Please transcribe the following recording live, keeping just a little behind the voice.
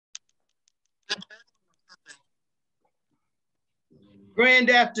Grand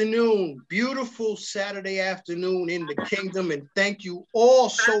afternoon, beautiful Saturday afternoon in the kingdom, and thank you all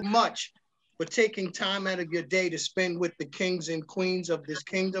so much for taking time out of your day to spend with the kings and queens of this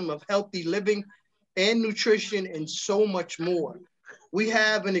kingdom of healthy living and nutrition and so much more. We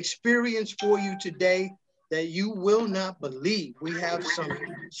have an experience for you today that you will not believe. We have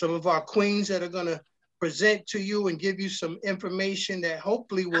some of our queens that are going to present to you and give you some information that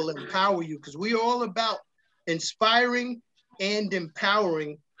hopefully will empower you because we are all about inspiring and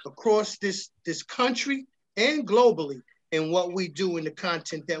empowering across this country and globally in what we do in the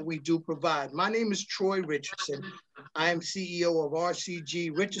content that we do provide. My name is Troy Richardson. I am CEO of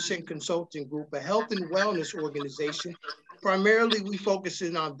RCG Richardson Consulting Group, a health and wellness organization. Primarily, we focus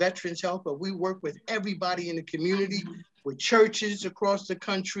in on veterans health, but we work with everybody in the community, with churches across the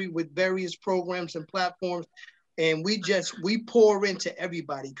country, with various programs and platforms. And we pour into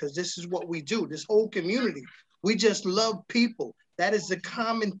everybody because this is what we do, this whole community. We just love people. That is the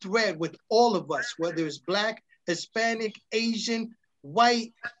common thread with all of us, whether it's Black, Hispanic, Asian,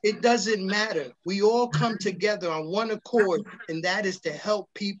 white, it doesn't matter. We all come together on one accord, and that is to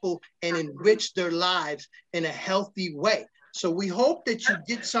help people and enrich their lives in a healthy way. So we hope that you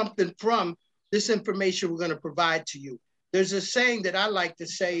get something from this information we're going to provide to you. There's a saying that I like to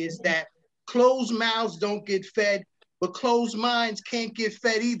say is that closed mouths don't get fed, but closed minds can't get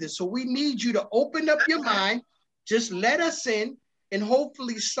fed either. So we need you to open up your mind, just let us in, and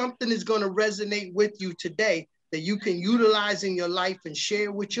hopefully something is going to resonate with you today that you can utilize in your life and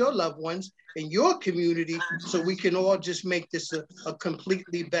share with your loved ones in your community so we can all just make this a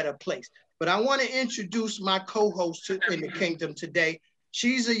completely better place. But I want to introduce my co-host in the kingdom today.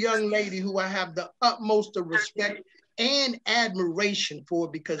 She's a young lady who I have the utmost of respect and admiration for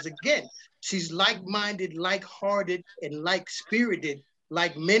because, again, she's like-minded, like-hearted, and like-spirited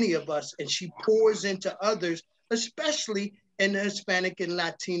like many of us, and she pours into others, especially in the Hispanic and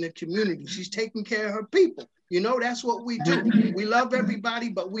Latina community. She's taking care of her people. You know, that's what we do. We love everybody,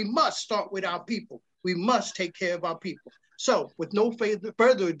 but we must start with our people. We must take care of our people. So with no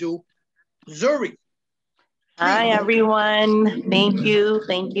further ado, Zuri. Hi, everyone. Thank you.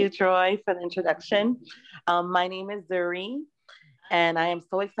 Thank you, Troy, for the introduction. My name is Zuri, and I am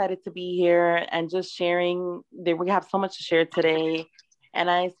so excited to be here and just sharing that we have so much to share today. And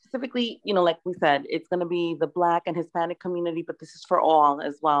I specifically, like we said, it's going to be the Black and Hispanic community, but this is for all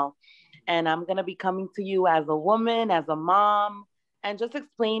as well. And I'm going to be coming to you as a woman, as a mom, and just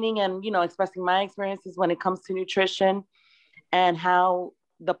explaining and, expressing my experiences when it comes to nutrition and how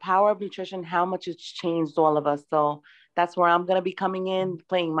the power of nutrition, how much it's changed all of us. So that's where I'm going to be coming in,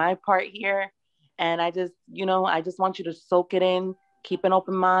 playing my part here. And I just want you to soak it in, keep an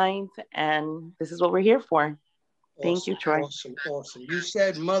open mind. And this is what we're here for. Thank you, Troy. Awesome. You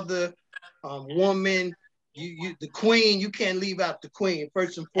said mother, woman, the queen. You can't leave out the queen.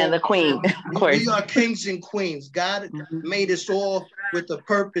 First and foremost, and the queen. Of course. We are kings and queens. God made us all with a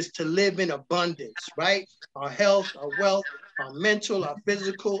purpose to live in abundance, right? Our health, our wealth, our mental, our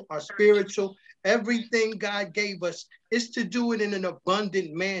physical, our spiritual. Everything God gave us is to do it in an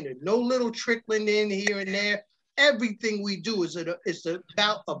abundant manner. No little trickling in here and there. Everything we do is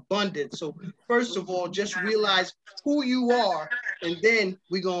about abundance. So first of all, just realize who you are, and then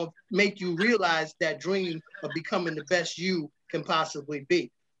we're going to make you realize that dream of becoming the best you can possibly be.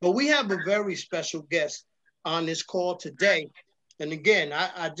 But we have a very special guest on this call today. And again,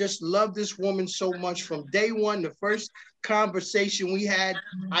 I just love this woman so much. From day one, the first conversation we had,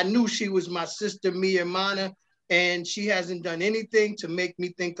 I knew she was my sister, mi hermana, and she hasn't done anything to make me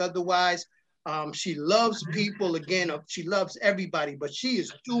think otherwise. She loves people. Again, she loves everybody, but she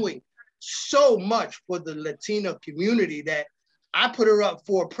is doing so much for the Latino community that I put her up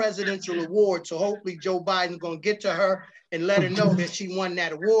for a presidential award. So hopefully Joe Biden's going to get to her and let her know that she won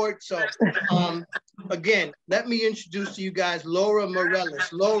that award. So again, let me introduce to you guys Laura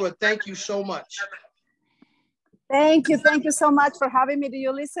Morales. Laura, thank you so much. Thank you so much for having me. Do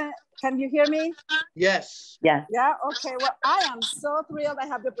you listen? Can you hear me? Yes. Yeah. Yeah, okay. Well, I am so thrilled I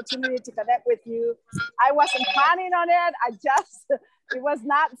have the opportunity to connect with you. I wasn't planning on it. It was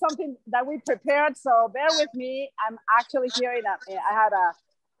not something that we prepared, so bear with me. I'm actually here I had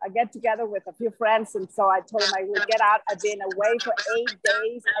a get together with a few friends, and so I told them I would get out. I've been away for 8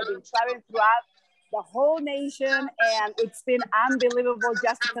 days. I've been traveling throughout the whole nation, and it's been unbelievable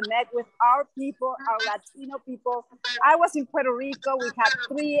just to connect with our people, our Latino people. I was in Puerto Rico. We had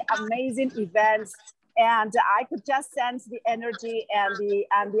 3 amazing events, and I could just sense the energy and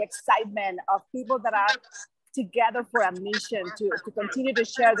the excitement of people that are together for a mission to continue to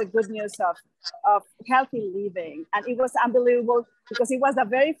share the good news of healthy living. And it was unbelievable because it was the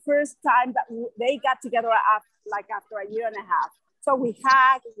very first time that they got together after a year and a half. So we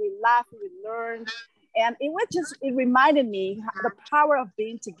hugged, we laughed, we learned. And it reminded me the power of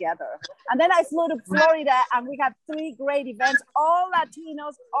being together. And then I flew to Florida and we had 3 great events, all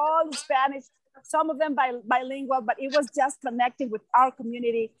Latinos, all Spanish, some of them bilingual, but it was just connecting with our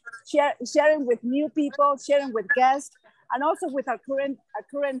community, sharing with new people, sharing with guests, and also with our current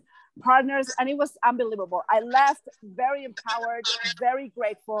partners. And it was unbelievable. I left very empowered, very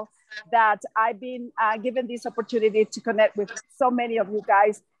grateful that I've been given this opportunity to connect with so many of you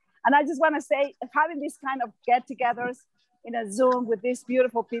guys. And I just want to say, having this kind of get-togethers in a Zoom with these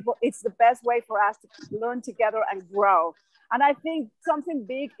beautiful people, it's the best way for us to learn together and grow. And I think something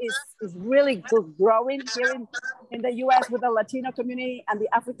big is really growing here in the US with the Latino community and the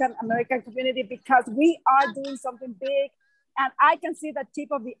African American community, because we are doing something big. And I can see the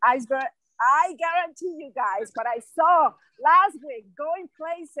tip of the iceberg. I guarantee you guys, what I saw last week, going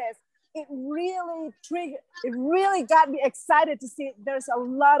places, it really got me excited to see there's a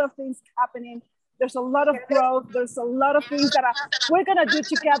lot of things happening. There's a lot of growth. There's a lot of things that we're gonna do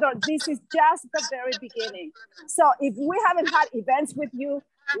together. This is just the very beginning. So if we haven't had events with you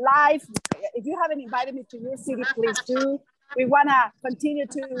live, if you haven't invited me to your city, please do. We wanna continue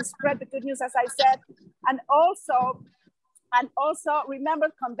to spread the good news, as I said. And also remember,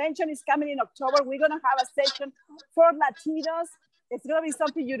 convention is coming in October. We're gonna have a session for Latinos. It's gonna be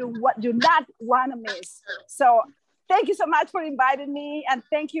something you do not wanna miss. So thank you so much for inviting me, and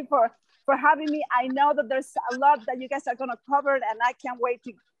thank you for having me. I know that there's a lot that you guys are gonna cover, and I can't wait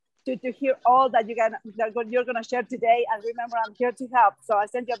to hear all that you're gonna share today. And remember, I'm here to help. So I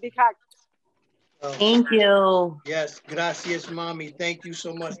send you a big hug. Thank you. Yes, gracias, mommy. Thank you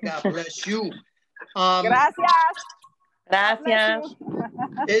so much. God bless you. Gracias. Gracias.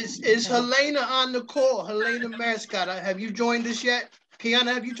 Is Helena on the call? Helena Mascot, have you joined us yet?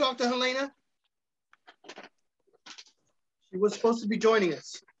 Kiana, have you talked to Helena? She was supposed to be joining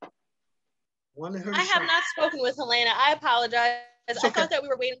us. I have not spoken with Helena. I apologize. I thought that we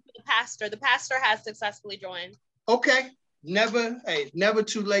were waiting for the pastor. The pastor has successfully joined. Okay. Never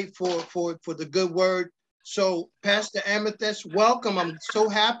too late for the good word. So Pastor Amethyst, welcome. I'm so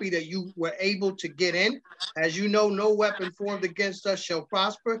happy that you were able to get in. As you know, no weapon formed against us shall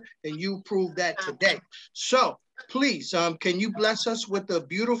prosper, and you proved that today. So please, can you bless us with a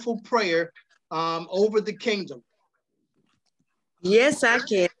beautiful prayer over the kingdom? Yes, I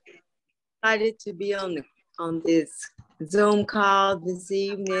can. Excited to be on this Zoom call this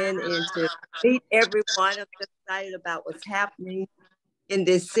evening and to meet everyone. I'm excited about what's happening in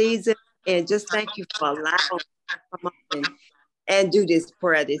this season, and just thank you for allowing me to come on and do this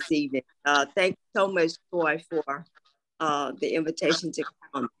prayer this evening. Thank you so much, Troy, for the invitation to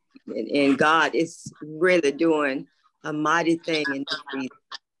come. And God is really doing a mighty thing in this season.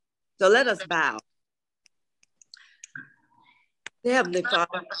 So let us bow. Heavenly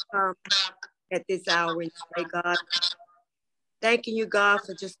Father, at this hour and pray, God. Thanking you, God,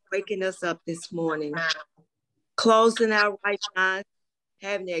 for just waking us up this morning, closing our right minds,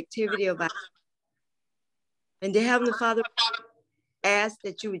 having the activity of our. And the Heavenly Father, ask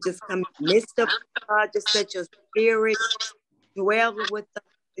that you would just come in the midst of God, just let your spirit dwell with us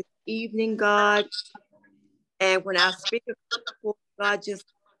this evening, God. And when our speaker comes forth, God, just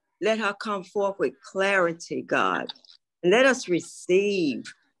let her come forth with clarity, God. And let us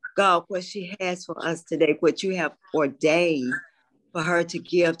receive, God, what she has for us today, what you have ordained for her to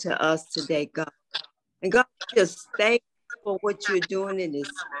give to us today, God. And God, just thank you for what you're doing in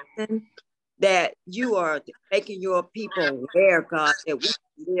this season, that you are making your people aware, God, that we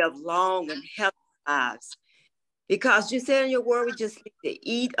can live long and healthy lives. Because you said in your word, we just need to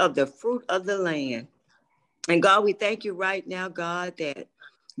eat of the fruit of the land. And God, we thank you right now, God, that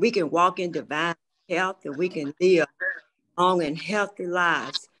we can walk in divine health and we can live long and healthy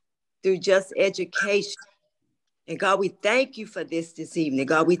lives through just education. And God, we thank you for this evening.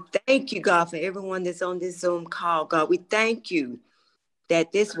 God, we thank you, God, for everyone that's on this Zoom call. God, we thank you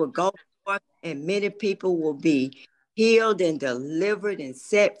that this will go forth and many people will be healed and delivered and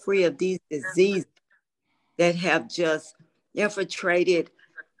set free of these diseases that have just infiltrated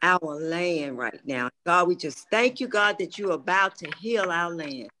our land right now. God, we just thank you, God, that you're about to heal our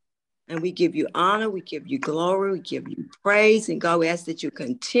land. And we give you honor, we give you glory, we give you praise. And God, we ask that you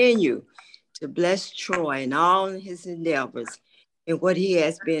continue to bless Troy and all his endeavors and what he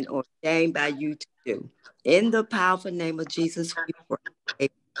has been ordained by you to do. In the powerful name of Jesus, we pray.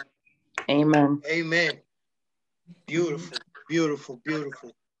 Amen. Amen. Beautiful, beautiful,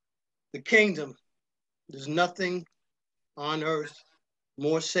 beautiful. The kingdom, there's nothing on earth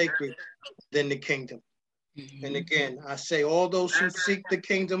more sacred than the kingdom. Mm-hmm. And again, I say all those who seek the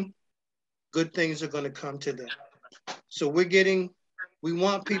kingdom, good things are going to come to them. So we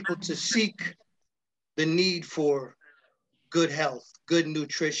want people to seek the need for good health, good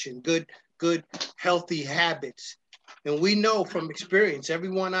nutrition, good healthy habits. And we know from experience,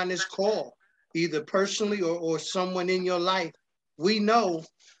 everyone on this call, either personally or someone in your life, we know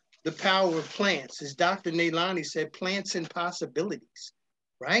the power of plants. As Dr. Nailani said, plants and possibilities,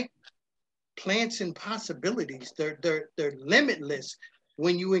 right? Plants and possibilities, they're limitless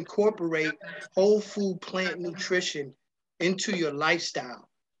when you incorporate whole food plant nutrition into your lifestyle.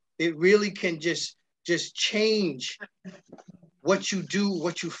 It really can just change what you do,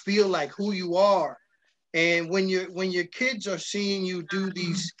 what you feel like, who you are. And when your kids are seeing you do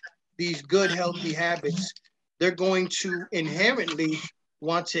these good healthy habits, they're going to inherently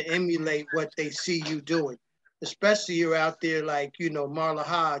want to emulate what they see you doing. Especially you're out there like, you know, Marla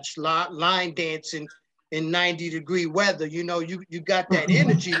Hodge line dancing in 90-degree weather. You know, you got that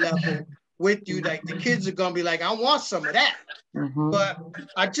energy level with you. Like the kids are gonna be like, I want some of that. But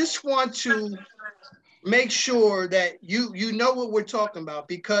I just want to make sure that you know what we're talking about,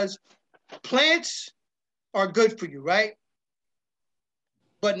 because plants are good for you, right?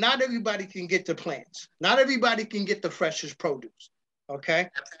 But not everybody can get the plants. Not everybody can get the freshest produce, okay?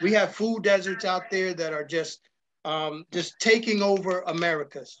 We have food deserts out there that are just taking over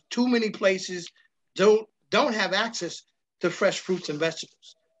America. Too many places don't have access to fresh fruits and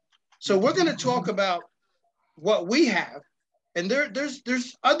vegetables. So we're gonna talk about what we have, and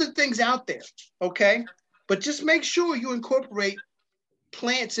there's other things out there, okay? But just make sure you incorporate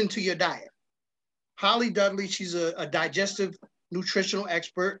plants into your diet. Holly Dudley, she's a digestive nutritional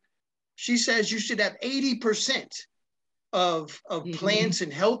expert. She says you should have 80% of plants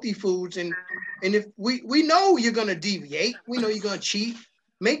and healthy foods. And if we know you're gonna deviate, we know you're gonna cheat,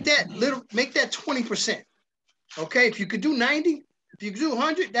 make that 20%. Okay, if you could do 90, if you could do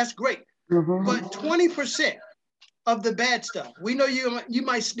 100, that's great. But 20% of the bad stuff. We know you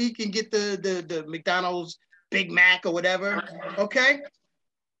might sneak and get the McDonald's Big Mac or whatever, okay?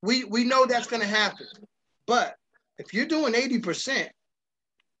 We know that's gonna happen. But if you're doing 80%,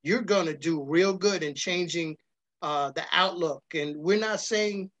 you're gonna do real good in changing the outlook. And we're not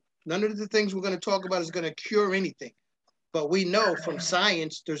saying none of the things we're gonna talk about is gonna cure anything. But we know from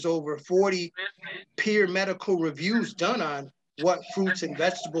science, there's over 40 peer medical reviews done on what fruits and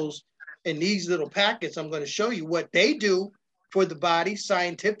vegetables in these little packets. I'm going to show you what they do for the body,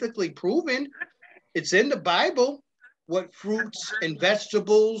 scientifically proven. It's in the Bible, what fruits and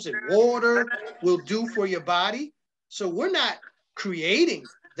vegetables and water will do for your body. So we're not creating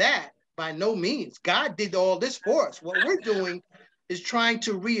that by no means. God did all this for us. What we're doing is trying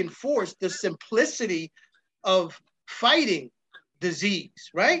to reinforce the simplicity of fighting disease,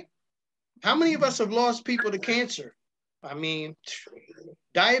 right? How many of us have lost people to cancer? I mean,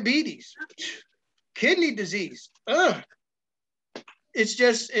 diabetes, kidney disease. It's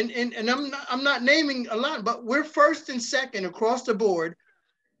just, and I'm not naming a lot, but we're first and second across the board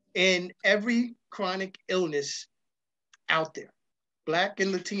in every chronic illness out there. Black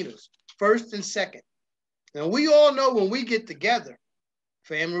and Latinos, first and second. Now we all know when we get together,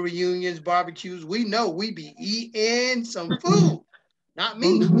 family reunions, barbecues, we know we be eating some food. Not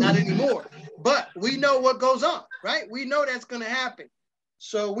me, not anymore. But we know what goes on, right? We know that's gonna happen.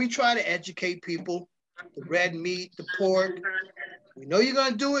 So we try to educate people, the red meat, the pork. We know you're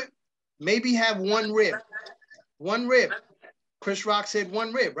gonna do it. Maybe have one rib. One rib. Chris Rock said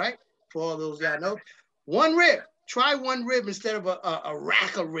one rib, right? For all those y'all know. One rib. Try one rib instead of a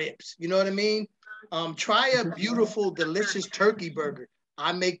rack of ribs. You know what I mean? Try a beautiful, delicious turkey burger.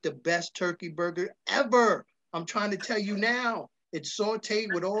 I make the best turkey burger ever. I'm trying to tell you now. It's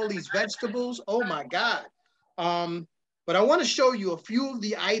sauteed with all these vegetables. Oh my God. But I want to show you a few of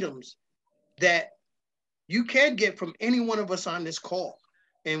the items that you can get from any one of us on this call.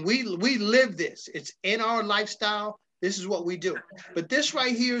 And we live this. It's in our lifestyle. This is what we do. But this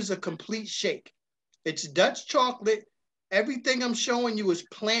right here is a complete shake. It's Dutch chocolate. Everything I'm showing you is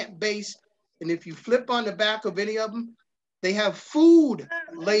plant-based. And if you flip on the back of any of them, they have food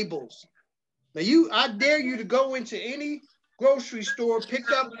labels. Now I dare you to go into any grocery store,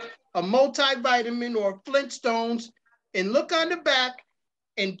 pick up a multivitamin or Flintstones and look on the back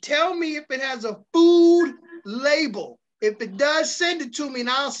and tell me if it has a food label. If it does, send it to me and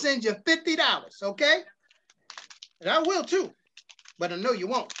I'll send you $50, okay? And I will too, but I know you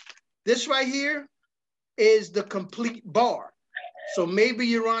won't. This right here is the complete bar. So maybe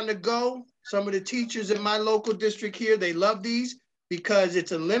you're on the go. Some of the teachers in my local district here, they love these because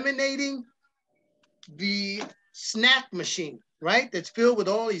it's eliminating the snack machine, right? That's filled with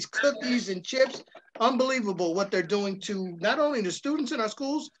all these cookies and chips. Unbelievable what they're doing to not only the students in our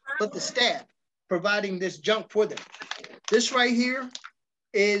schools, but the staff. providing this junk for them. This right here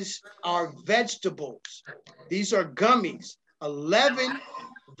is our vegetables. These are gummies, 11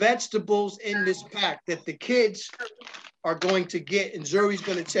 vegetables in this pack that the kids are going to get. And Zuri's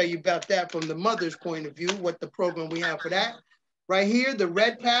going to tell you about that from the mother's point of view, what the program we have for that. Right here, the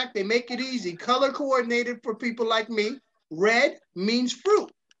red pack, they make it easy. Color coordinated for people like me. Red means fruit,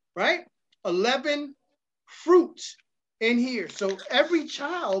 right? 11 fruits in here. So every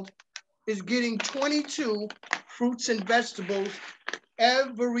child is getting 22 fruits and vegetables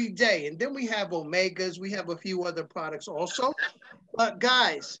every day. And then we have omegas. We have a few other products also. But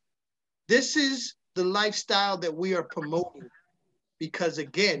guys, this is the lifestyle that we are promoting. Because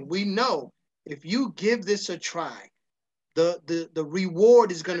again, we know if you give this a try, the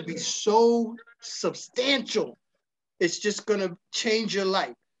reward is going to be so substantial. It's just going to change your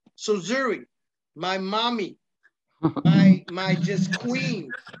life. So Zuri, my mommy, my just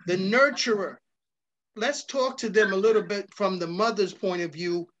queen, the nurturer, let's talk to them a little bit from the mother's point of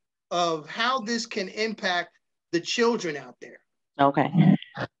view of how this can impact the children out there. Okay.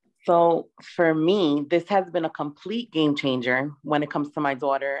 So for me, this has been a complete game changer when it comes to my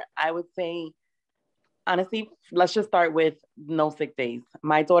daughter. I would say, honestly, let's just start with no sick days.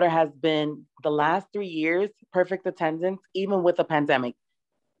 My daughter has been the last 3 years, perfect attendance, even with a pandemic.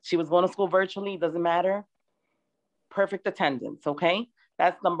 She was going to school virtually, doesn't matter. Perfect attendance, okay?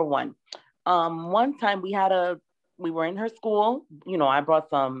 That's number one. One time we were in her school, I brought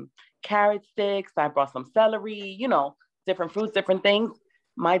some carrot sticks, I brought some celery, different fruits, different things.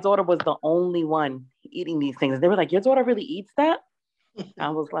 My daughter was the only one eating these things. They were like, your daughter really eats that? I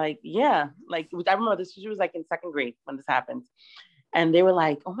was like, yeah. Like, I remember this, she was like in second grade when this happened. And they were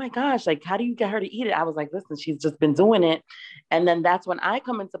like, oh my gosh, like, how do you get her to eat it? I was like, listen, she's just been doing it. And then that's when I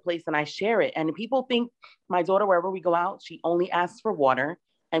come into place and I share it. And people think my daughter, wherever we go out, she only asks for water.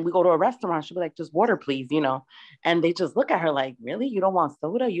 And we go to a restaurant, she'll be like, just water, please, And they just look at her like, really? You don't want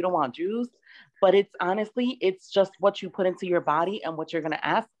soda? You don't want juice? But it's honestly, it's just what you put into your body and what you're going to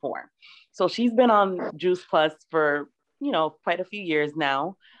ask for. So she's been on Juice Plus for, quite a few years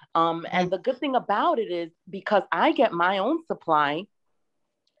now. And the good thing about it is because I get my own supply,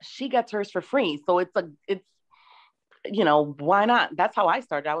 she gets hers for free. So it's why not? That's how I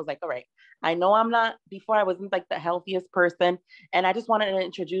started. I was like, all right, I know before I wasn't like the healthiest person, and I just wanted to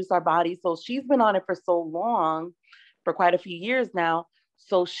introduce our body. So she's been on it for so long, for quite a few years now.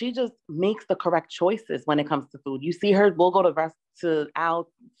 So she just makes the correct choices when it comes to food. You see her, we'll go to our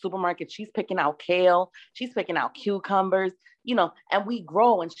supermarket. She's picking out kale. She's picking out cucumbers, and we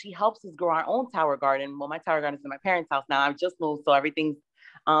grow, and she helps us grow our own tower garden. Well, my tower garden is in my parents' house now. I've just moved, so everything's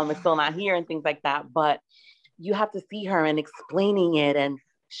is still not here and things like that. But you have to see her and explaining it. And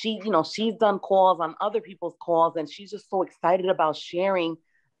she's done calls on other people's calls, and she's just so excited about sharing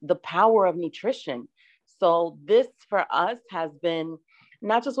the power of nutrition. So this for us has been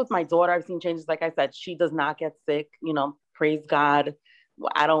not just with my daughter. I've seen changes. Like I said, she does not get sick, praise God.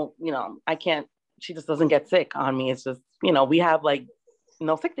 I don't, I can't, she just doesn't get sick on me. It's just, we have like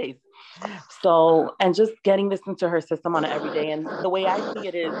no sick days. So, and just getting this into her system on an everyday. And the way I see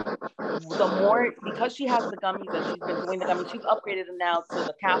it is because she has the gummies and she's been doing the gummies, she's upgraded them now to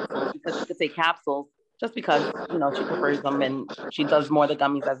the capsules because she could take capsules just because, she prefers them and she does more of the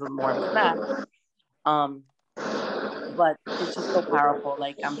gummies as more of a snack. But it's just so powerful.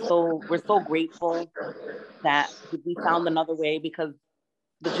 Like we're so grateful that we found another way, because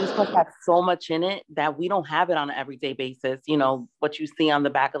the Juice Plus has so much in it that we don't have it on an everyday basis. What you see on the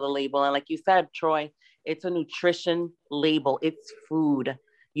back of the label. And like you said, Troy, it's a nutrition label. It's food.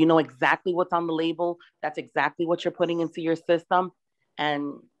 You know exactly what's on the label. That's exactly what you're putting into your system.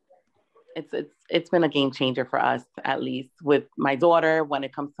 And it's been a game changer for us, at least with my daughter. When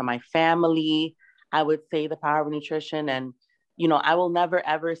it comes to my family, I would say the power of nutrition. And, I will never,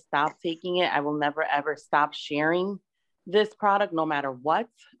 ever stop taking it. I will never, ever stop sharing this product, no matter what,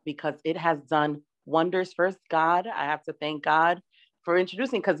 because it has done wonders. First, God, I have to thank God for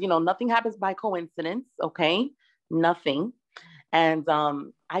introducing, because, nothing happens by coincidence. Okay. Nothing. And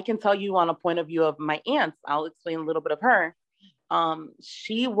I can tell you on a point of view of my aunts, I'll explain a little bit of her.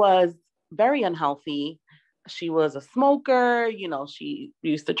 She was very unhealthy. She was a smoker, she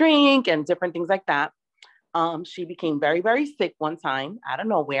used to drink and different things like that. She became very, very sick one time out of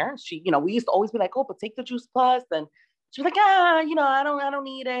nowhere. She, we used to always be like, oh, but take the Juice Plus. And she was like, I don't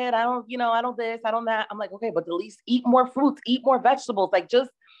need it. I don't this, I don't that. I'm like, okay, but at least eat more fruits, eat more vegetables. Like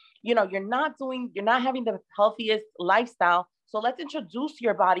just, you're not having the healthiest lifestyle. So let's introduce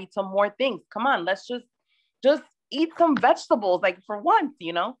your body to more things. Come on, let's just eat some vegetables, like for once,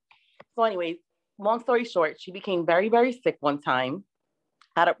 So anyways, long story short, she became very, very sick one time.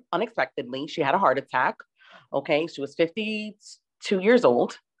 unexpectedly, she had a heart attack. Okay. She was 52 years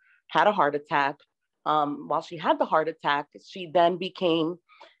old, had a heart attack. While she had the heart attack, she then became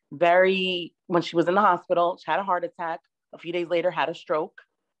when she was in the hospital, she had a heart attack. A few days later, had a stroke.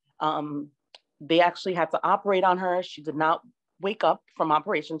 They actually had to operate on her. She did not wake up from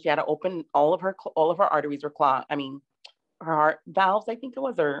operation. She had to open all of her arteries were clogged. I mean, her heart valves, I think it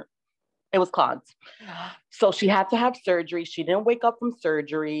was clogged. So she had to have surgery. She didn't wake up from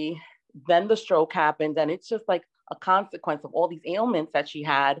surgery. Then the stroke happened. And it's just like a consequence of all these ailments that she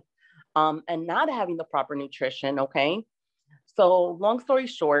had, and not having the proper nutrition. Okay. So long story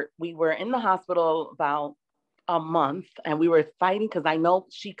short, we were in the hospital about a month and we were fighting because I know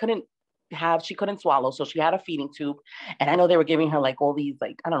she couldn't swallow. So she had a feeding tube. And I know they were giving her like all these,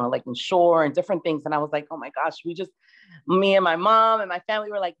 like, I don't know, like Ensure and different things. And I was like, oh my gosh, me and my mom and my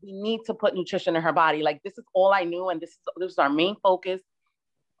family were like, we need to put nutrition in her body. Like, this is all I knew. And this is our main focus.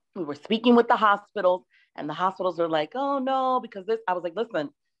 We were speaking with the hospitals and the hospitals were like, oh no, because I was like, listen,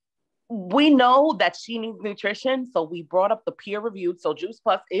 we know that she needs nutrition. So we brought up the peer reviewed. So Juice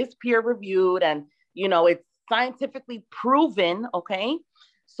Plus is peer reviewed and, it's scientifically proven. Okay.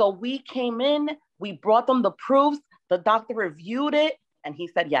 So we came in, we brought them the proofs. The doctor reviewed it and he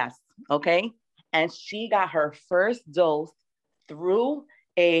said, yes. Okay. And she got her first dose through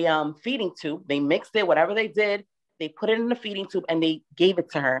a feeding tube. They mixed it, whatever they did, they put it in the feeding tube and they gave it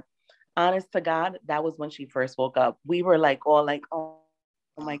to her. Honest to God, that was when she first woke up. We were like, all like, oh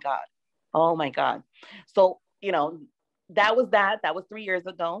my God. Oh my God. So, that was 3 years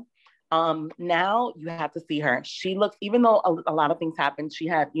ago. Now you have to see her. She looks, even though a lot of things happened, she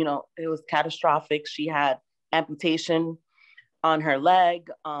had, it was catastrophic. She had amputation on her leg,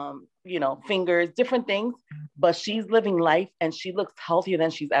 fingers, different things, but she's living life and she looks healthier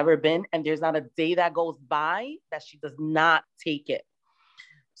than she's ever been. And there's not a day that goes by that she does not take it.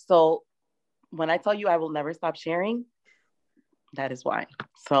 So when I tell you I will never stop sharing, that is why.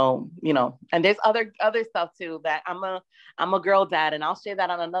 So, and there's other stuff too that I'm a girl dad, and I'll share that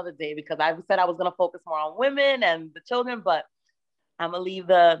on another day because I said I was going to focus more on women and the children, but I'm going to leave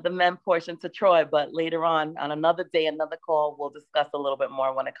the men portion to Troy. But later on another day, another call, we'll discuss a little bit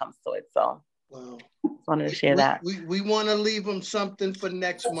more when it comes to it. So wow. Just wanted to share that. We want to leave them something for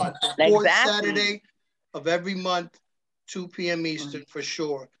next month. The fourth Saturday of every month, 2 p.m. Eastern, for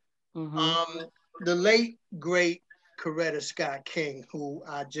sure. Mm-hmm. The late, great Coretta Scott King, who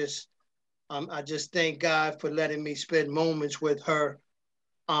I just thank God for letting me spend moments with her.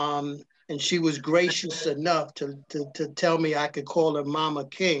 And she was gracious enough to tell me I could call her Mama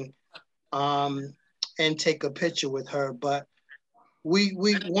King, and take a picture with her. But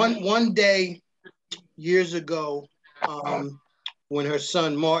one day years ago, when her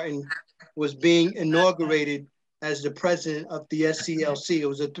son Martin was being inaugurated as the president of the SCLC, it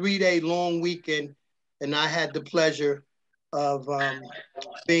was a 3-day long weekend. And I had the pleasure of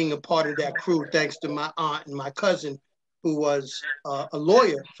being a part of that crew, thanks to my aunt and my cousin, who was a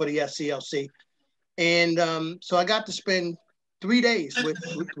lawyer for the SCLC. And so I got to spend 3 days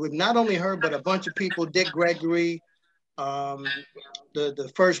with not only her, but a bunch of people, Dick Gregory,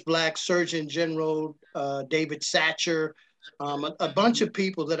 the first Black Surgeon General, David Satcher, a bunch of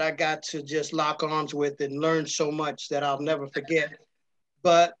people that I got to just lock arms with and learn so much that I'll never forget.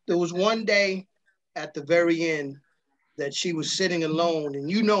 But there was one day at the very end that she was sitting alone,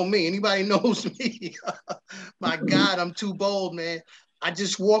 and you know me, anybody knows me. My God, I'm too bold, man. I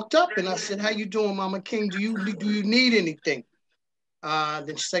just walked up and I said, how you doing, Mama King? Do you need anything?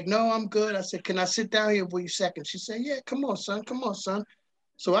 Then she's like, no, I'm good. I said, can I sit down here for a second? She said, yeah, come on, son.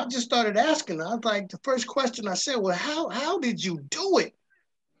 So I just started asking her. I was like, the first question I said, well, how did you do it?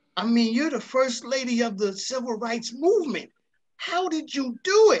 I mean, you're the first lady of the civil rights movement. How did you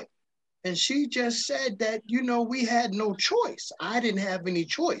do it? And she just said that, we had no choice. I didn't have any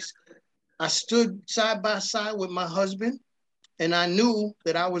choice. I stood side by side with my husband, and I knew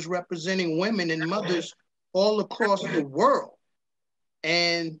that I was representing women and mothers all across the world.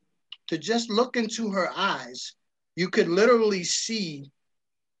 And to just look into her eyes, you could literally see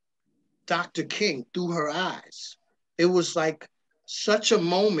Dr. King through her eyes. It was like such a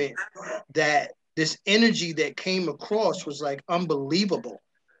moment that this energy that came across was like unbelievable.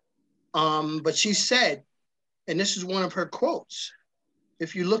 But she said, and this is one of her quotes,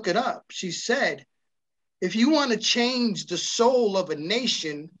 if you look it up, she said, if you want to change the soul of a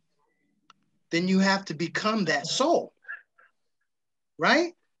nation, then you have to become that soul,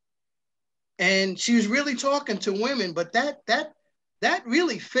 right? And she was really talking to women, but that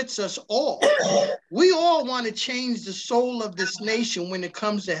really fits us all. We all want to change the soul of this nation when it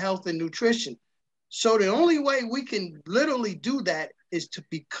comes to health and nutrition. So the only way we can literally do that is to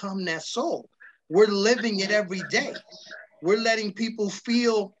become that soul. We're living it every day. We're letting people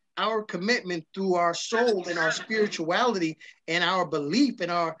feel our commitment through our soul and our spirituality and our belief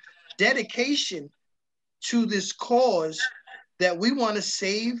and our dedication to this cause that we want to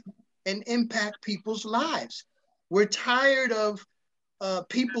save and impact people's lives. We're tired of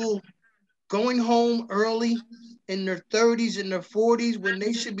people going home early in their 30s and their 40s when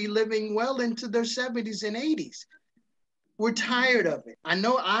they should be living well into their 70s and 80s. We're tired of it. I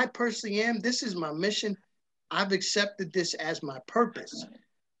know I personally am. This is my mission. I've accepted this as my purpose.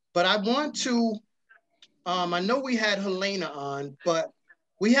 But I want to, I know we had Helena on, but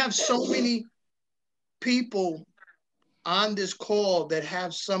we have so many people on this call that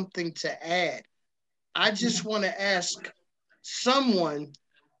have something to add. I just want to ask someone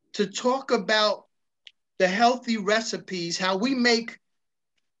to talk about the healthy recipes, how we make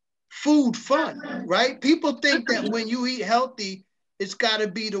food fun, right? People think that when you eat healthy, it's got to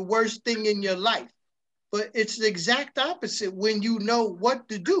be the worst thing in your life. But it's the exact opposite when you know what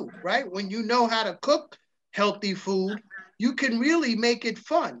to do, right? When you know how to cook healthy food, you can really make it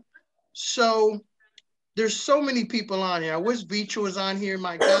fun. So there's so many people on here. I wish Vitra was on here.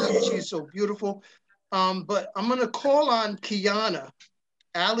 My God, she's so beautiful. But I'm going to call on Kiana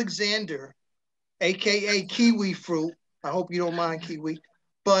Alexander, AKA Kiwi Fruit. I hope you don't mind Kiwi.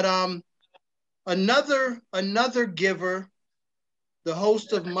 But another giver, the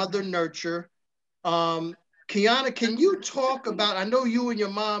host of Mother Nurture. Kiana, can you talk about, I know you and your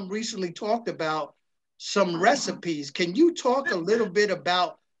mom recently talked about some recipes. Can you talk a little bit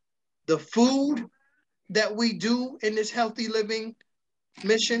about the food that we do in this healthy living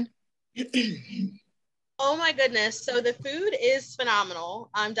mission? Oh my goodness. So the food is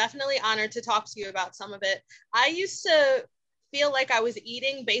phenomenal. I'm definitely honored to talk to you about some of it. I used to feel like I was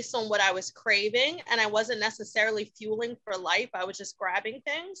eating based on what I was craving, and I wasn't necessarily fueling for life. I was just grabbing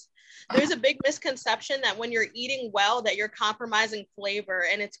things. There's a big misconception that when you're eating well, that you're compromising flavor,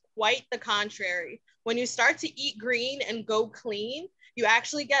 and it's quite the contrary. When you start to eat green and go clean, you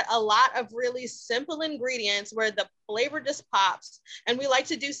actually get a lot of really simple ingredients where the flavor just pops. And we like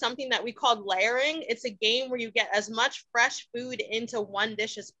to do something that we call layering. It's a game where you get as much fresh food into one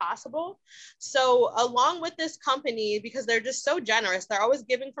dish as possible. So along with this company, because they're just so generous, they're always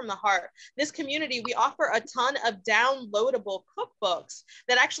giving from the heart, this community, we offer a ton of downloadable cookbooks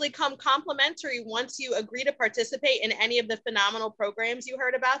that actually come complimentary once you agree to participate in any of the phenomenal programs you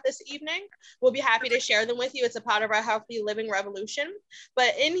heard about this evening. We'll be happy to share them with you. It's a part of our healthy living revolution.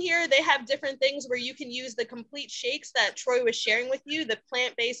 But in here, they have different things where you can use the complete shakes that Troy was sharing with you, the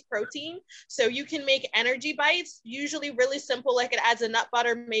plant-based protein. So you can make energy bites, usually really simple, like it adds a nut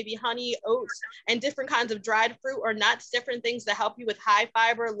butter, maybe honey, oats, and different kinds of dried fruit or nuts, different things to help you with high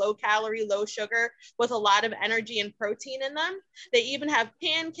fiber, low calorie, low sugar, with a lot of energy and protein in them. They even have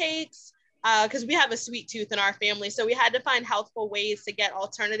pancakes, because we have a sweet tooth in our family. So we had to find healthful ways to get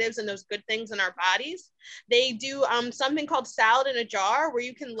alternatives and those good things in our bodies. They do something called salad in a jar, where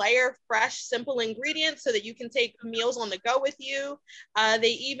you can layer fresh, simple ingredients so that you can take meals on the go with you.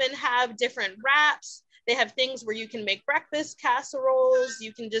 They even have different wraps. They have things where you can make breakfast casseroles.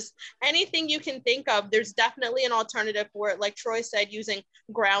 You can just, anything you can think of, there's definitely an alternative for it. Like Troy said, using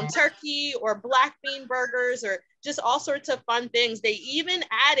ground turkey or black bean burgers or just all sorts of fun things. They even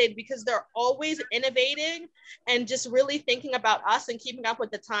added, because they're always innovating and just really thinking about us and keeping up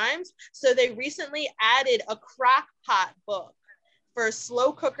with the times. So they recently added a crock pot book for a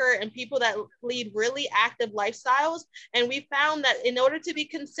slow cooker and people that lead really active lifestyles. And we found that in order to be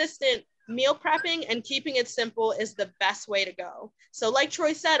consistent, meal prepping and keeping it simple is the best way to go. So like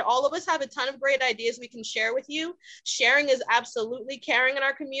Troy said, all of us have a ton of great ideas we can share with you. Sharing is absolutely caring in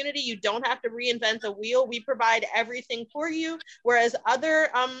our community. You don't have to reinvent the wheel. We provide everything for you. Whereas other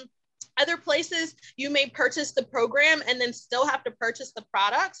places, you may purchase the program and then still have to purchase the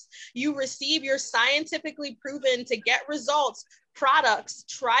products. You receive your scientifically proven to get results products,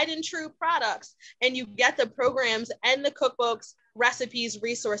 tried and true products, and you get the programs and the cookbooks, recipes,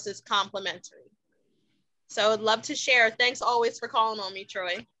 resources complimentary. So I'd love to share. Thanks always for calling on me,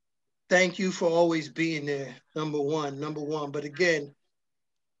 Troy. Thank you for always being there. Number one. But again,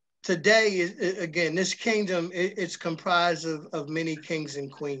 today, again, this kingdom, it's comprised of many kings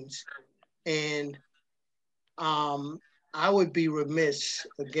and queens. And I would be remiss,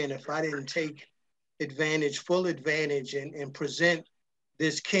 again, if I didn't take full advantage and present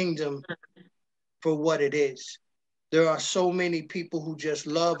this kingdom for what it is. There are so many people who just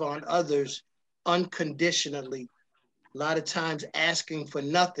love on others unconditionally, a lot of times asking for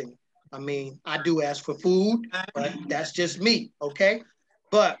nothing. I mean, I do ask for food, but that's just me, okay?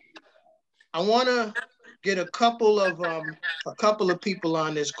 But I want to get a couple of people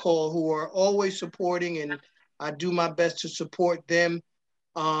on this call who are always supporting, and I do my best to support them.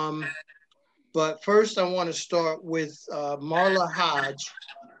 But first, I want to start with Marla Hodge,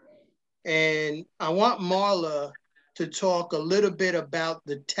 and I want Marla to talk a little bit about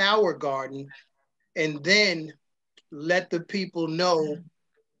the Tower Garden, and then let the people know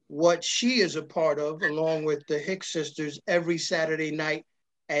what she is a part of, along with the Hicks sisters, every Saturday night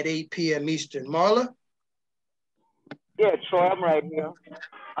at 8 p.m. Eastern. Marla? Yeah, Troy, I'm right here.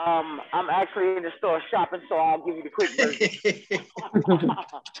 I'm actually in the store shopping, so I'll give you the quick version.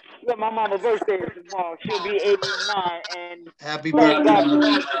 Yeah, my mama's birthday is tomorrow. She'll be 89, and Happy thank birthday, God for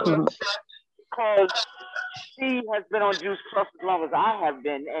Marla. juice because she has been on Juice Plus as long as I have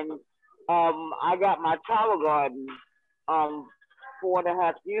been, and I got my Tower Garden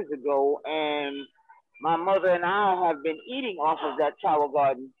 4.5 years ago, and my mother and I have been eating off of that Tower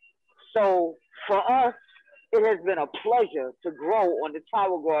Garden. So for us, it has been a pleasure to grow on the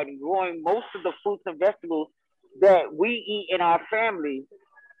Tower Garden, growing most of the fruits and vegetables that we eat in our family.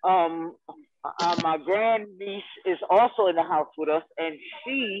 My grandniece is also in the house with us, and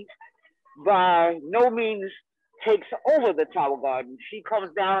she by no means takes over the Tower Garden. She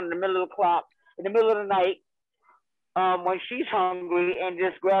comes down in the middle of the night, when she's hungry, and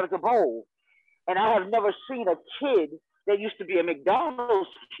just grabs a bowl. And I have never seen a kid that used to be a McDonald's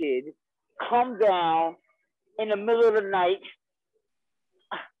kid come down in the middle of the night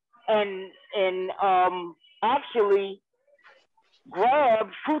and actually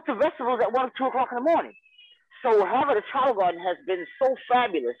grab fruits and vegetables at 1 or 2 o'clock in the morning. So having a Tower Garden has been so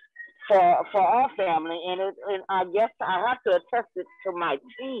fabulous for our family, and I guess I have to attest it to my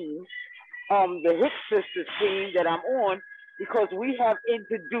team, the Hicks Sisters team that I'm on, because we have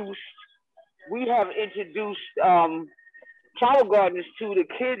introduced Tower Gardens to the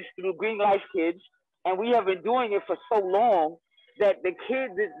kids through Green Life Kids, and we have been doing it for so long that the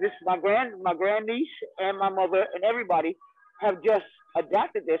kids, my grandniece and my mother and everybody have just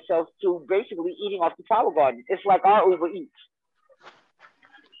adapted themselves to basically eating off the Tower Garden. It's like our Uber Eats.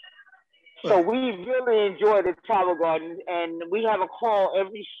 So we really enjoy the Tower Garden, and we have a call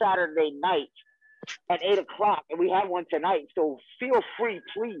every Saturday night at 8 o'clock, and we have one tonight. So feel free,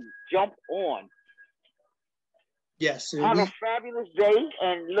 please jump on. Yes. Have a fabulous day,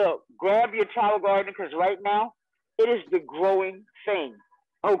 and look, grab your Tower Garden, because right now it is the growing thing.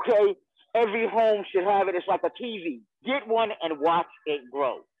 Okay, every home should have it. It's like a TV. Get one and watch it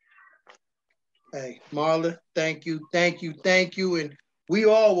grow. Hey, Marla, thank you. And we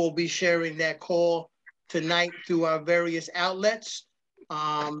all will be sharing that call tonight through our various outlets.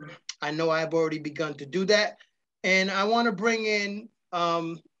 I know I've already begun to do that. And I want to bring in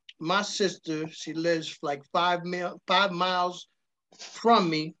my sister. She lives like 5 miles from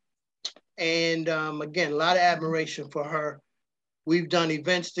me. And again, a lot of admiration for her. We've done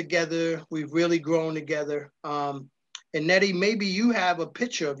events together. We've really grown together. And Nettie, maybe you have a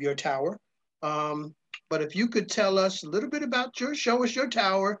picture of your tower. But if you could tell us a little bit about show us your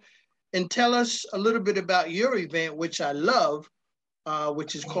tower, and tell us a little bit about your event, which I love,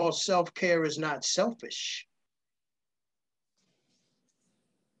 which is called Self-Care is Not Selfish.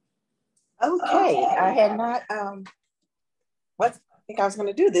 Okay, I had not, I think I was going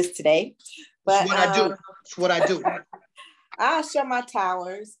to do this today, but It's what I do. I'll show my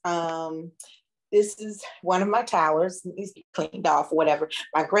towers. This is one of my towers. It's cleaned off or whatever.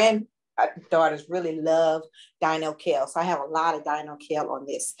 My granddaughters really love dino kale, so I have a lot of dino kale on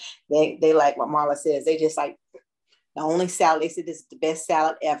this. They like what Marla says. They just like the only salad. They said this is the best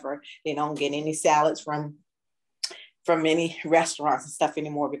salad ever. They don't get any salads from any restaurants and stuff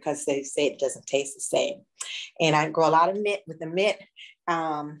anymore because they say it doesn't taste the same. And I grow a lot of mint with the mint.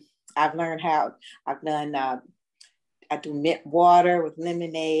 I've learned how I do mint water with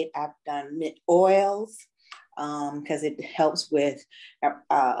lemonade. I've done mint oils because it helps with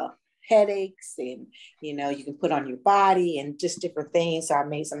headaches, and you can put on your body and just different things. So I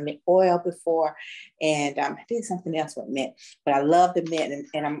made some mint oil before, and I did something else with mint, but I love the mint,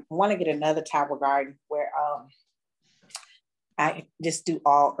 and I want to get another Tower Garden where I just do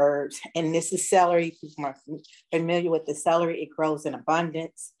all herbs. And this is celery. People are familiar with the celery. It grows in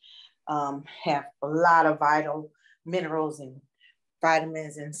abundance. Have a lot of vital minerals and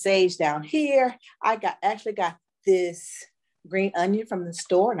vitamins. And sage down here. I actually got this green onion from the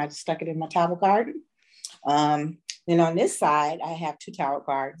store, and I just stuck it in my Tower Garden. And on this side, I have 2 Tower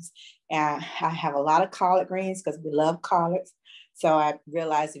Gardens. And I have a lot of collard greens because we love collards. So I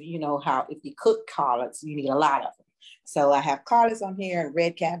realized if you cook collards, you need a lot of them. So I have collards on here and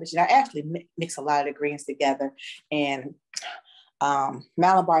red cabbage, and I actually mix a lot of the greens together. And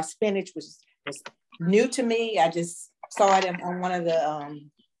Malabar spinach, which was new to me. I just saw it on one of the,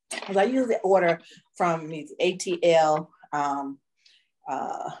 because I usually order from these ATL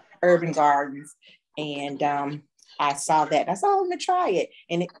Urban Gardens, and I saw that. I said, oh, let me try it.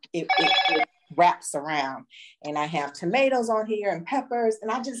 And it wraps around. And I have tomatoes on here and peppers.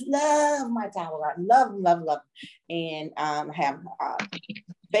 And I just love my towel. I love them, love them, love them. And I have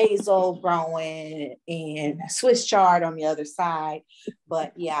basil growing and Swiss chard on the other side.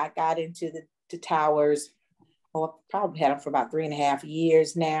 But yeah, I got into the towers. Oh, I probably had them for about 3.5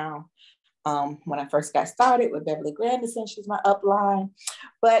 years now. When I first got started with Beverly Grandison, she's my upline.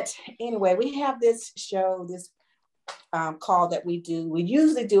 But anyway, we have this show, this call that we do. We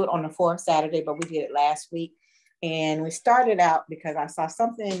usually do it on the fourth Saturday, but we did it last week. And we started out because I saw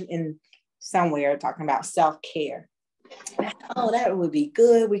something in somewhere talking about self-care. Oh, that would be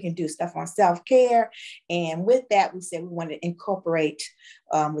good. We can do stuff on self-care. And with that, we said we want to incorporate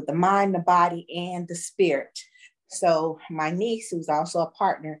with the mind, the body, and the spirit. So my niece, who's also a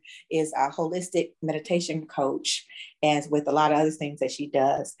partner, is a holistic meditation coach, and with a lot of other things that she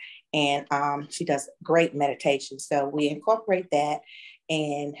does. And she does great meditation. So we incorporate that,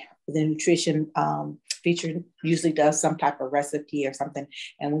 and the nutrition feature usually does some type of recipe or something.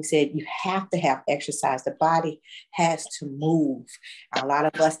 And we said, you have to have exercise. The body has to move. A lot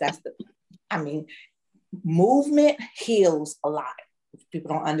of us, movement heals a lot.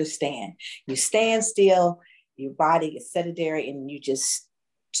 People don't understand. You stand still, your body is sedentary, and you just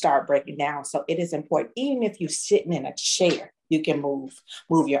start breaking down. So it is important, even if you're sitting in a chair, you can move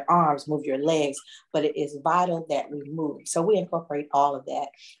your arms, move your legs, but it is vital that we move. So we incorporate all of that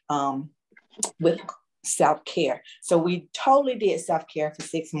with self-care. So we totally did self-care for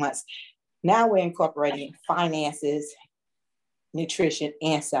 6 months. Now we're incorporating finances, nutrition,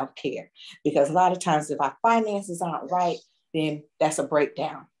 and self-care, because a lot of times if our finances aren't right, then that's a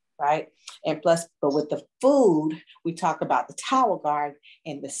breakdown. Right. And plus, but with the food, we talk about the Tower Garden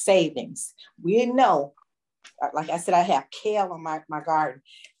and the savings. We know, like I said, I have kale on my garden.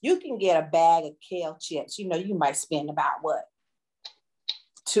 You can get a bag of kale chips. You know, you might spend about what?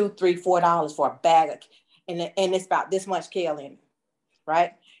 $2, $3, $4 for a bag of, and it's about this much kale in it,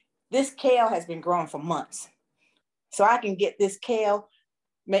 right? This kale has been growing for months. So I can get this kale,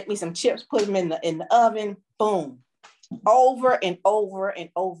 make me some chips, put them in the oven, boom. Over and over and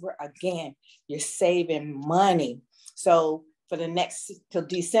over again, you're saving money. So for the next till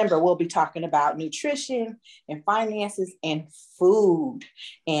December, we'll be talking about nutrition and finances and food,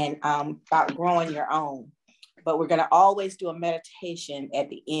 and about growing your own. But we're going to always do a meditation at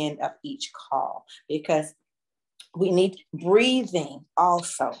the end of each call, because we need breathing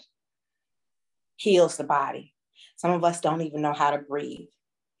also heals the body. Some of us don't even know how to breathe.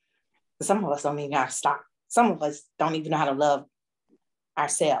 Some of us don't even know how to stop. Some of us don't even know how to love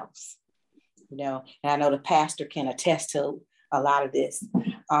ourselves, you know, and I know the pastor can attest to a lot of this.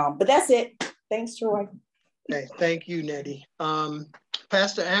 But that's it. Thanks, Troy. Okay, thank you, Nettie.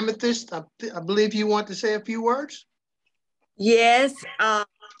 Pastor Amethyst, I believe you want to say a few words? Yes, I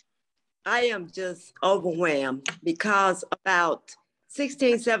am just overwhelmed, because about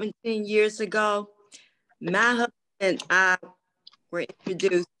 16, 17 years ago, my husband and I were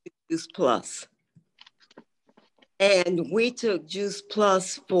introduced to Juice Plus. And we took Juice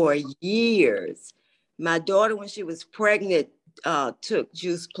Plus for years. My daughter, when she was pregnant, took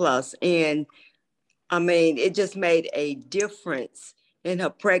Juice Plus. And I mean, it just made a difference in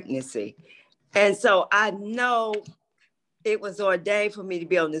her pregnancy. And so I know it was ordained for me to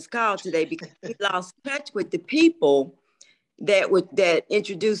be on this call today, because we lost touch with the people that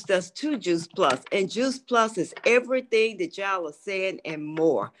introduced us to Juice Plus. And Juice Plus is everything that y'all are saying and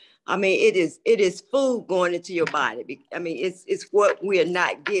more. I mean, it is food going into your body. I mean, it's what we are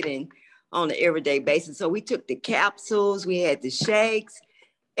not getting on an everyday basis. So we took the capsules, we had the shakes,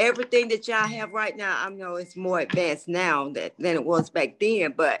 everything that y'all have right now. I know it's more advanced now than it was back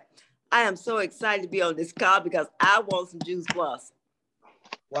then, but I am so excited to be on this call, because I want some Juice Plus.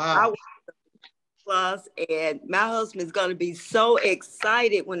 Wow. Plus, and my husband is going to be so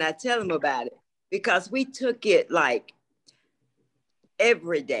excited when I tell him about it, because we took it like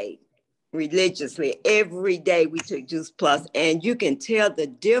every day, religiously. Every day we took Juice Plus, and you can tell the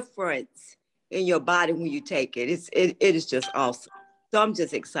difference in your body when you take it. It is just awesome. So I'm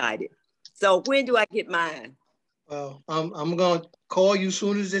just excited. So when do I get mine? Well, I'm going to call you as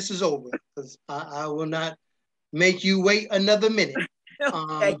soon as this is over, because I will not make you wait another minute.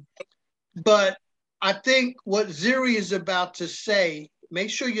 Okay. But I think what Ziri is about to say, make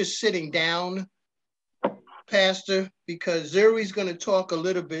sure you're sitting down, Pastor, because Ziri's going to talk a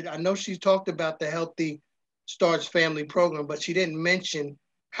little bit. I know she talked about the Healthy Starts Family program, but she didn't mention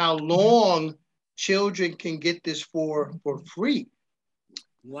how long children can get this for free.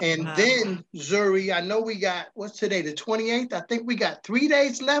 Wow. And then, Zuri, I know we got, what's today, the 28th? I think we got 3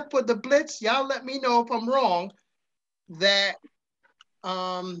 days left for the Blitz. Y'all let me know if I'm wrong, that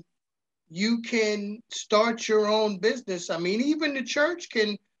you can start your own business. I mean, even the church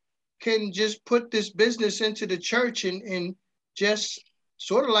can just put this business into the church and just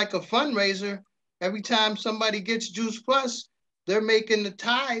sort of like a fundraiser. Every time somebody gets Juice Plus, they're making the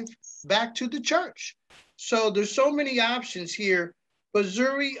tithe back to the church. So there's so many options here. But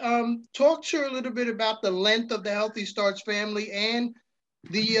Zuri, talk to her a little bit about the length of the Healthy Starts family and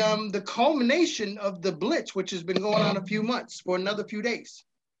the culmination of the Blitz, which has been going on a few months for another few days.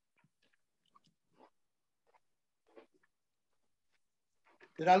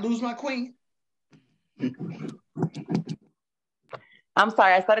 Did I lose my queen? I'm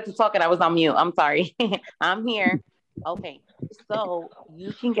sorry, I started to talk and I was on mute. I'm sorry. I'm here. Okay, so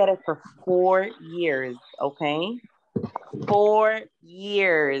you can get it for 4 years, okay? 4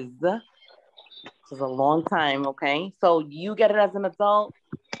 years. This is a long time, okay? So you get it as an adult,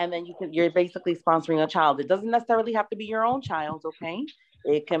 and then you're basically sponsoring a child. It doesn't necessarily have to be your own child, okay?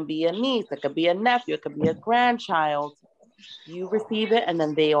 It can be a niece, it could be a nephew, it could be a grandchild. You receive it, and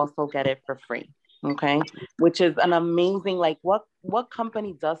then they also get it for free. Okay, which is an amazing, like, what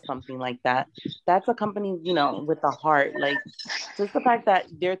company does something like that? That's a company, you know, with a heart. Like, just the fact that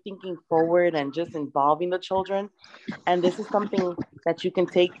they're thinking forward and just involving the children. And this is something that you can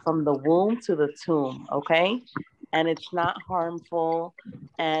take from the womb to the tomb, okay? And it's not harmful,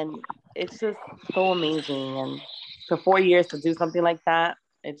 and it's just so amazing. And for 4 years to do something like that,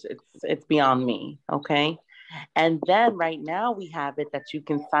 it's beyond me, okay? And then right now we have it that you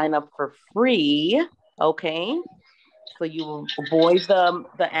can sign up for free, okay? So you avoid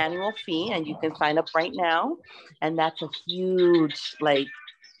the annual fee and you can sign up right now. And that's a huge, like,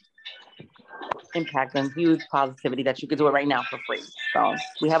 impact and huge positivity that you could do it right now for free. So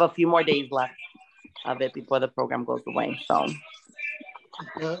we have a few more days left of it before the program goes away. So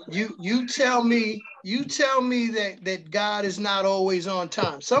you tell me that God is not always on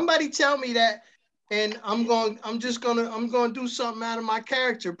time. Somebody tell me that, and I'm going to do something out of my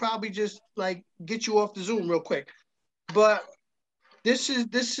character, probably just like get you off the Zoom real quick. But this is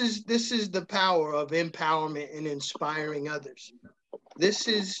the power of empowerment and inspiring others. This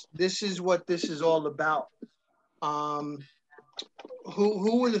is what this is all about. Who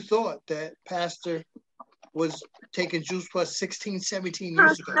would have thought that Pastor was taking Juice Plus 16, 17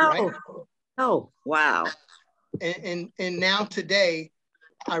 years ago, right? Oh, wow. And now today,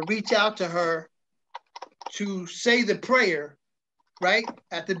 I reach out to her to say the prayer, right,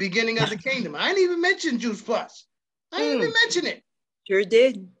 at the beginning of the kingdom. I didn't even mention Juice Plus. I didn't even mention it. Sure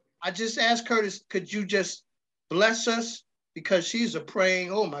did. I just asked her, could you just bless us? Because she's a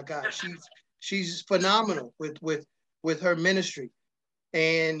praying, oh my God, she's phenomenal with her ministry.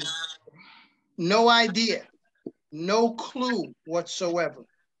 And no idea, no clue whatsoever.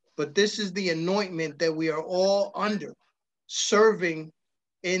 But this is the anointment that we are all under, serving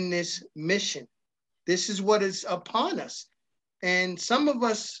in this mission. This is what is upon us. And some of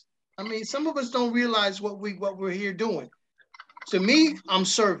us don't realize what we're here doing. To me, I'm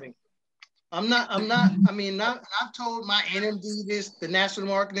serving. I've told my NMD this, the National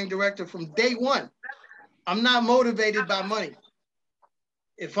Marketing Director, from day one. I'm not motivated by money.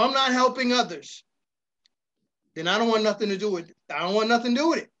 If I'm not helping others, then I don't want nothing to do with it. I don't want nothing to do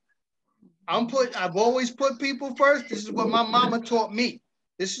with it. I've always put people first. This is what my mama taught me.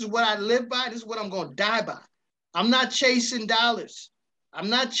 This is what I live by. This is what I'm going to die by. I'm not chasing dollars. I'm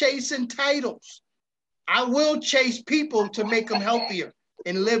not chasing titles. I will chase people to make them healthier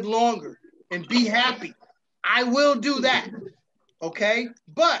and live longer and be happy. I will do that. Okay?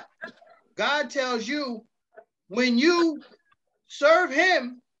 But God tells you, when you serve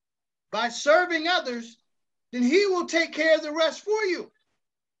him by serving others, then he will take care of the rest for you.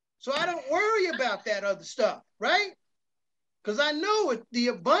 So I don't worry about that other stuff, right? Because I know the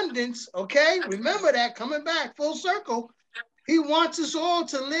abundance, okay? Remember that, coming back full circle, he wants us all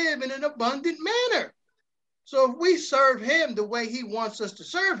to live in an abundant manner. So if we serve him the way he wants us to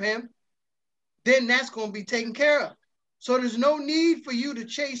serve him, then that's going to be taken care of. So there's no need for you to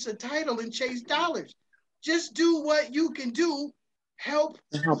chase a title and chase dollars. Just do what you can do. Help.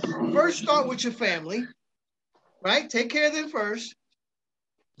 First, start with your family, right? Take care of them first.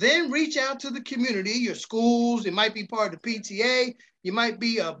 Then reach out to the community, your schools. It might be part of the PTA. You might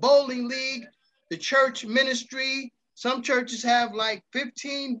be a bowling league, the church ministry. Some churches have like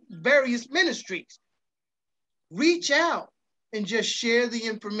 15 various ministries. Reach out and just share the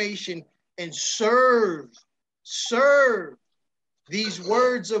information and serve these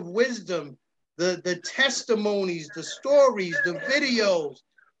words of wisdom, the testimonies, the stories, the videos,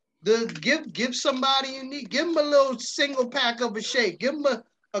 give somebody you need, give them a little single pack of a shake, give them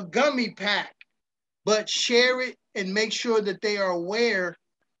a gummy pack, but share it and make sure that they are aware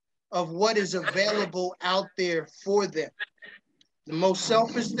of what is available out there for them. The most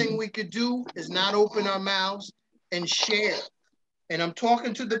selfish thing we could do is not open our mouths and share. And I'm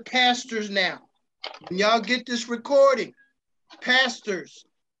talking to the pastors now. When y'all get this recording, pastors,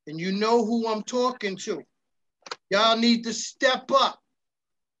 and you know who I'm talking to, y'all need to step up.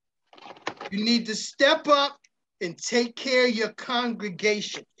 You need to step up and take care of your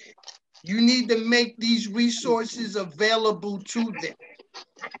congregation. You need to make these resources available to them.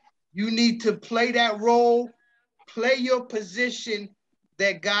 You need to play that role, play your position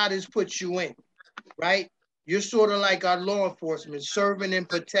that God has put you in, right? You're sort of like our law enforcement, serving and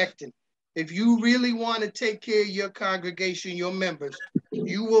protecting. If you really want to take care of your congregation, your members,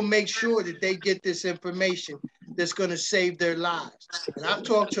 you will make sure that they get this information that's going to save their lives. And I've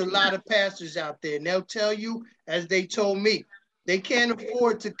talked to a lot of pastors out there, and they'll tell you, as they told me, they can't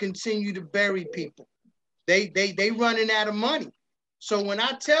afford to continue to bury people. They running out of money. So when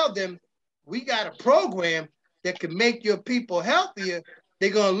I tell them we got a program that can make your people healthier, they're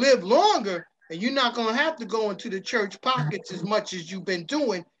going to live longer, and you're not going to have to go into the church pockets as much as you've been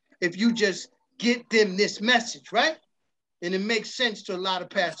doing if you just get them this message, right? And it makes sense to a lot of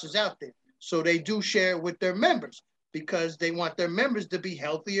pastors out there. So they do share it with their members because they want their members to be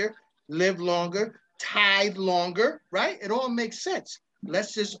healthier, live longer, tithe longer, right? It all makes sense.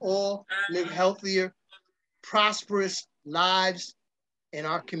 Let's just all live healthier, prosperous lives, and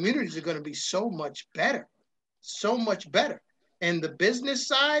our communities are going to be so much better, so much better. And the business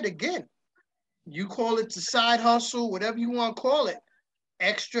side, again, you call it the side hustle, whatever you want to call it,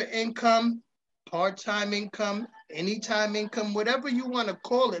 extra income, part-time income, anytime income, whatever you want to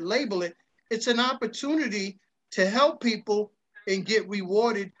call it, label it, it's an opportunity to help people and get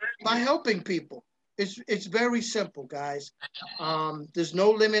rewarded by helping people. It's very simple, guys. There's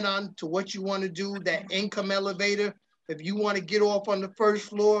no limit on to what you want to do, that income elevator. If you want to get off on the first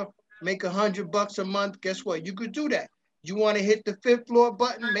floor, make $100 a month, guess what? You could do that. You want to hit the 5th floor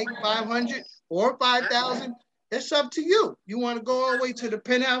button, make 500 or 5,000. It's up to you. You want to go all the way to the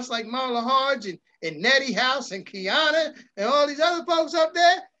penthouse like Marla Hodge and Nettie House and Kiana and all these other folks up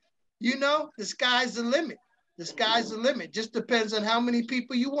there? You know, the sky's the limit. The sky's the limit. Just depends on how many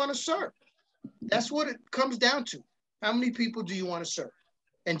people you want to serve. That's what it comes down to. How many people do you want to serve?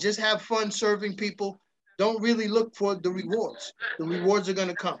 And just have fun serving people. Don't really look for the rewards. The rewards are going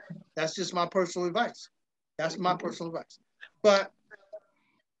to come. That's just my personal advice. That's my personal advice. But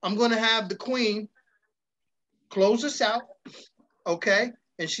I'm going to have the queen close us out, okay?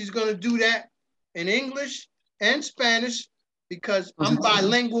 And she's going to do that in English and Spanish because I'm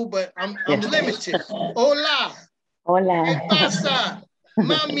bilingual, but I'm limited. Hola. Hola. ¿Qué pasa?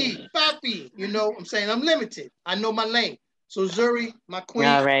 Mommy, papi. You know what I'm saying? I'm limited. I know my lane. So Zuri, my queen,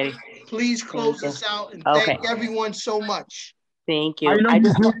 Alrighty. please close us out and Okay. thank everyone so much. Thank you.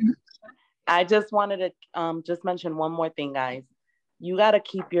 I just wanted to just mention one more thing, guys. You got to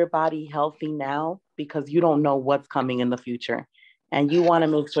keep your body healthy now because you don't know what's coming in the future. And you want to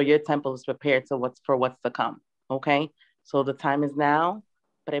make sure your temple is prepared to what's to come. Okay? So the time is now.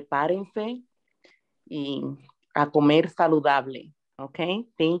 Prepárense y a comer saludable. Okay?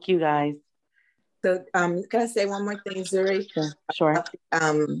 Thank you, guys. So can I say one more thing, Zuri? Sure.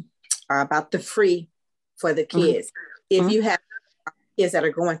 About the free for the kids. If you have kids that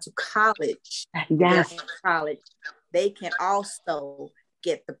are going to college, they can also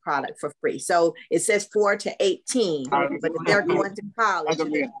get the product for free. So it says 4 to 18, but if they're going to college, they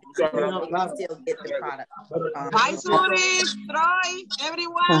can still get the product. Hi, Zuri, Troy,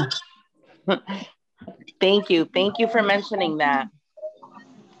 everyone. Thank you. Thank you for mentioning that.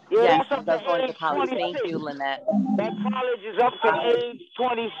 Yeah, yes, that's going to college. Thank you, Lynette. That college is up to age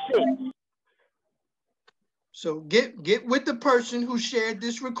 26. So get with the person who shared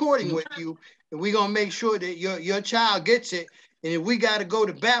this recording with you, and we're gonna make sure that your child gets it. And if we gotta go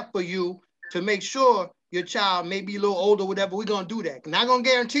to bat for you to make sure your child may be a little older, whatever, we're gonna do that. Not gonna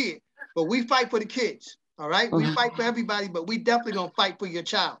guarantee it, but we fight for the kids. All right, we fight for everybody, but we definitely gonna fight for your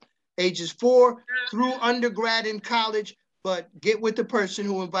child, ages 4 through undergrad and college. But get with the person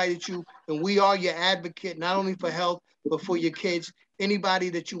who invited you, and we are your advocate, not only for health, but for your kids. Anybody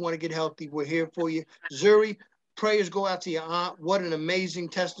that you want to get healthy, we're here for you. Zuri, prayers go out to your aunt. What an amazing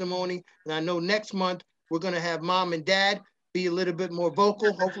testimony. And I know next month, we're going to have mom and dad be a little bit more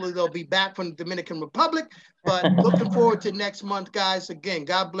vocal. Hopefully they'll be back from the Dominican Republic, but looking forward to next month, guys. Again,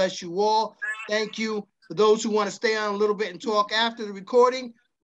 God bless you all. Thank you. For those who want to stay on a little bit and talk after the recording,